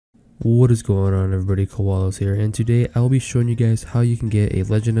What is going on, everybody? Koalaz here, and today I'll be showing you guys how you can get a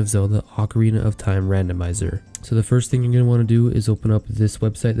Legend of Zelda Ocarina of Time randomizer. So the first thing you're going to want to do is open up this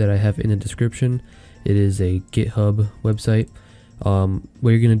website that I have in the description. It is a GitHub website.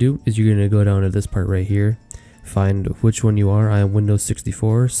 What you're going to do is you're going to go down to this part right here, find which one you are. I am Windows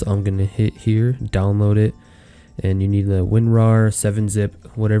 64, so I'm going to hit here, download it, and you need the WinRAR,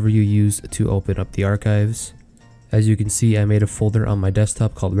 7-zip, whatever you use to open up the archives. As you can see, I made a folder on my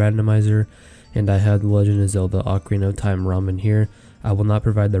desktop called Randomizer, and I have the Legend of Zelda Ocarina of Time ROM in here. I will not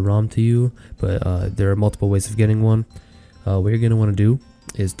provide the ROM to you, but there are multiple ways of getting one. What you're going to want to do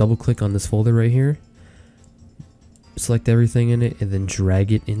is double click on this folder right here, select everything in it, and then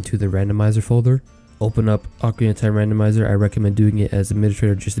drag it into the randomizer folder. Open up Ocarina of Time Randomizer. I recommend doing it as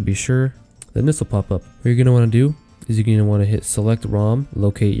administrator just to be sure. Then this will pop up. What you're going to want to do is you're going to want to hit select ROM,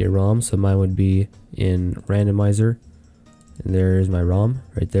 locate your ROM. So mine would be in Randomizer, and there's my ROM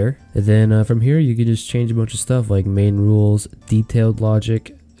right there. And then from here you can just change a bunch of stuff like main rules, detailed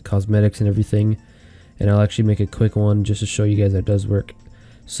logic, cosmetics, and everything. And I'll actually make a quick one just to show you guys that it does work.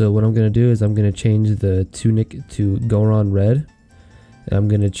 So what I'm going to do is I'm going to change the tunic to Goron red, and I'm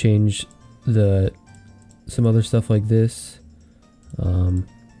going to change some other stuff like this.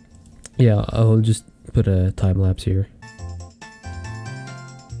 Yeah, I'll just put a time lapse here.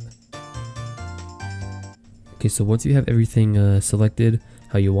 Okay, so once you have everything selected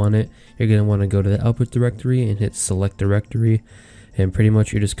how you want it, you're going to want to go to the output directory and hit select directory, and pretty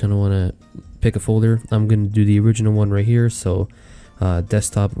much you're just going to want to pick a folder. I'm going to do the original one right here, so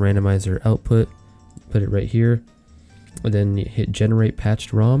desktop randomizer output, put it right here, and then you hit generate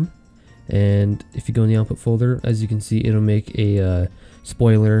patched ROM. And if you go in the output folder, as you can see, it'll make a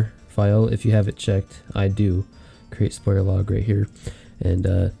spoiler file if you have it checked. I do. Create spoiler log right here, and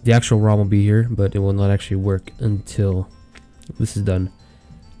the actual ROM will be here, but it will not actually work until this is done.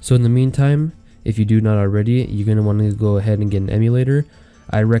 So in the meantime, if you do not already, you're going to want to go ahead and get an emulator.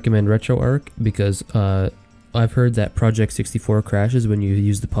 I recommend RetroArch because I've heard that Project 64 crashes when you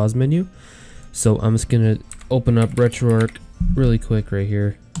use the pause menu. So I'm just going to open up RetroArch really quick right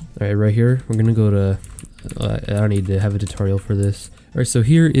here. Alright, right here, we're going to go to, I don't need to have a tutorial for this. Alright, so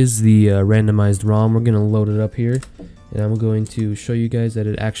here is the randomized ROM. We're going to load it up here, and I'm going to show you guys that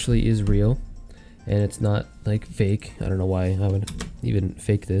it actually is real, and it's not like fake. I don't know why I would even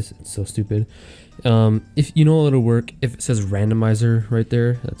fake this. It's so stupid. If you know it'll work, if it says randomizer right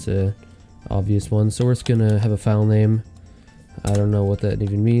there, that's a obvious one. So we're just going to have a file name. I don't know what that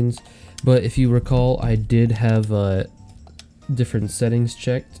even means, but if you recall, I did have different settings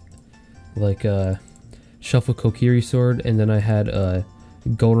checked, like shuffle Kokiri sword, and then I had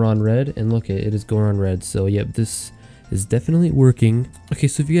Goron red, and look, it is Goron red. So yep, this is definitely working. Okay,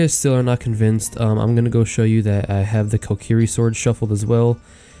 so if you guys still are not convinced, I'm gonna go show you that I have the Kokiri sword shuffled as well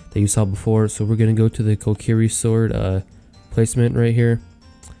that you saw before. So we're gonna go to the Kokiri sword placement right here,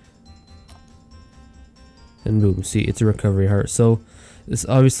 and boom, see, it's a recovery heart. So this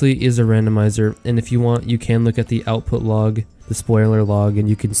obviously is a randomizer, and if you want, you can look at the output log, the spoiler log, and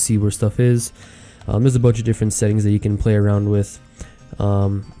you can see where stuff is. There's a bunch of different settings that you can play around with.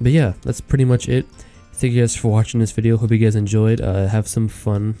 But yeah, that's pretty much it. Thank you guys for watching this video. Hope you guys enjoyed. Have some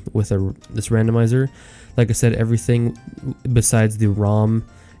fun with this randomizer. Like I said, everything besides the ROM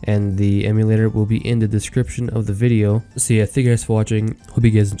and the emulator will be in the description of the video. So yeah, thank you guys for watching. Hope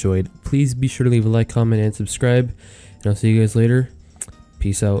you guys enjoyed. Please be sure to leave a like, comment, and subscribe. And I'll see you guys later.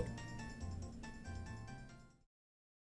 Peace out.